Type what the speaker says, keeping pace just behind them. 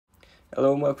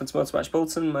Hello and welcome to Motor Match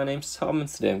Bolton. My name's Tom and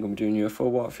today I'm going to be doing you a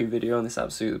full walkthrough video on this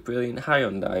absolutely brilliant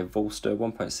Hyundai Veloster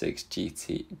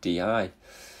 1.6 GDi.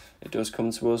 It does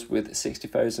come to us with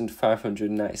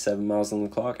 60,597 miles on the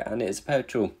clock and it is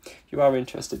petrol. If you are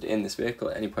interested in this vehicle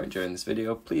at any point during this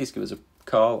video, please give us a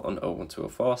call on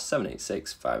 01204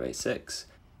 786 586.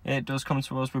 It does come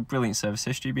to us with brilliant service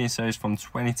history, being serviced from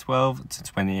 2012 to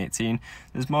 2018.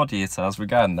 There's more details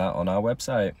regarding that on our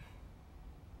website.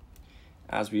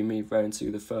 As we move round to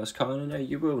the first corner now,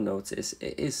 you will notice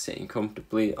it is sitting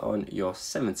comfortably on your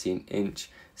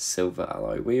 17-inch silver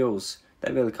alloy wheels.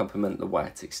 They really complement the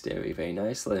white exterior very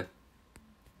nicely.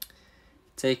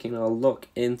 Taking a look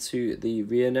into the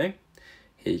rear now,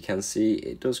 here you can see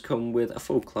it does come with a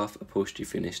full cloth upholstery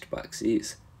finished back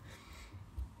seats,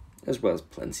 as well as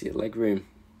plenty of legroom.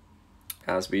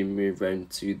 As we move round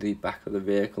to the back of the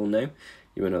vehicle now,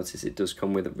 you will notice it does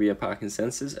come with rear parking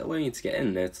sensors, allowing you to get in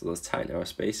and out of those tight narrow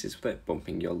spaces without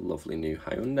bumping your lovely new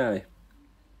Hyundai.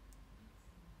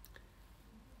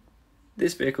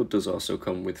 This vehicle does also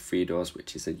come with 3 doors,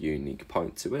 which is a unique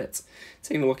point to it.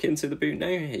 Taking a look into the boot now,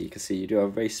 here you can see you do have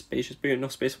a very spacious boot,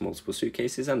 enough space for multiple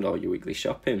suitcases and all your weekly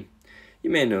shopping. You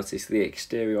may notice the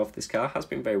exterior of this car has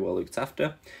been very well looked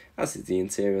after, as is the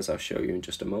interior, as I'll show you in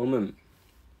just a moment.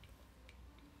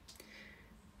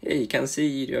 Here you can see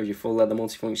you do have your full leather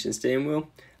multifunction steering wheel,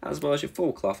 as well as your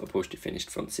full cloth upholstery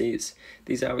finished front seats.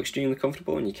 These are extremely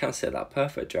comfortable and you can set that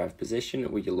perfect drive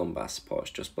position with your lumbar supports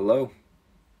just below.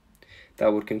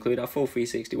 That would conclude our full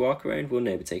 360 walk around. We'll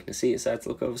now be taking a seat aside to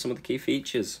look over some of the key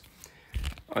features.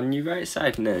 On your right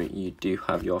side now, you do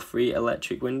have your 3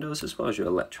 electric windows, as well as your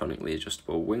electronically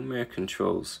adjustable wing mirror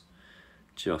controls,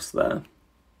 just there.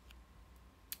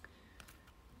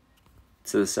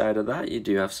 To the side of that, you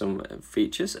do have some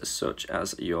features such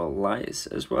as your lights,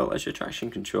 as well as your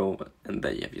traction control, and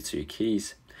there you have your 2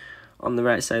 keys. On the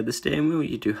right side of the steering wheel,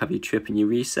 you do have your trip and your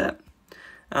reset,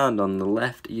 and on the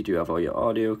left, you do have all your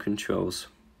audio controls.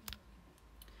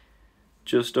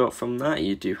 Just up from that,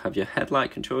 you do have your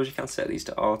headlight controls. You can set these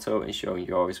to auto, ensuring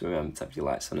you always remember to have your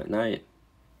lights on at night.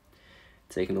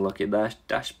 Taking a look at that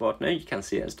dashboard now, you can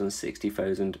see it has done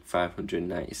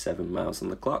 60,597 miles on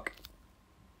the clock.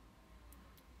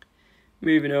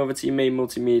 Moving over to your main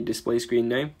multimedia display screen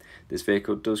now, this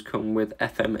vehicle does come with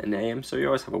FM and AM, so you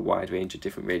always have a wide range of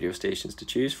different radio stations to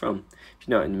choose from. If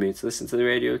you're not in the mood to listen to the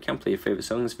radio, you can play your favourite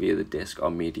songs via the disc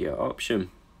or media option.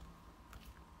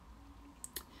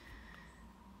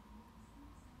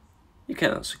 You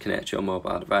can also connect your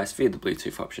mobile device via the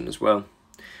Bluetooth option as well.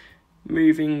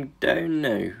 Moving down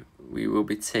now, we will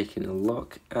be taking a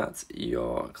look at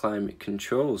your climate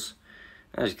controls.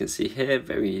 As you can see here,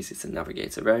 very easy to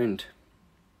navigate around.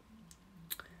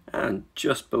 And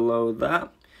just below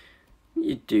that,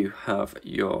 you do have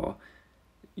your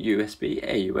USB,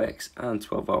 AUX and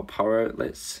 12-volt power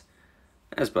outlets,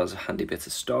 as well as a handy bit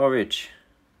of storage.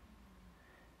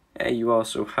 You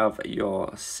also have your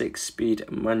 6-speed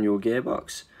manual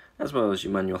gearbox, as well as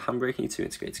your manual handbrake and your 2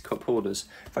 integrated cup holders.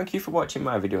 Thank you for watching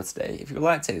my video today. If you would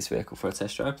like to take this vehicle for a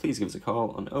test drive, please give us a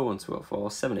call on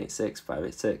 01204 786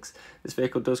 586. This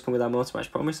vehicle does come with our Motor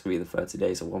Match promise of either 30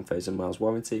 days or 1,000 miles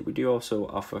warranty. We do also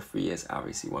offer 3 years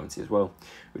RAC warranty as well.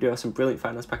 We do have some brilliant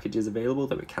finance packages available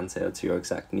that we can tailor to your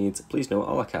exact needs. Please note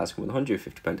all our cars come with a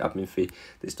 £150 admin fee.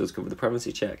 This does cover the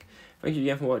privacy check. Thank you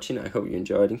again for watching. I hope you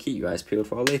enjoyed and keep your eyes peeled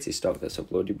for our latest stock that's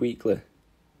uploaded weekly.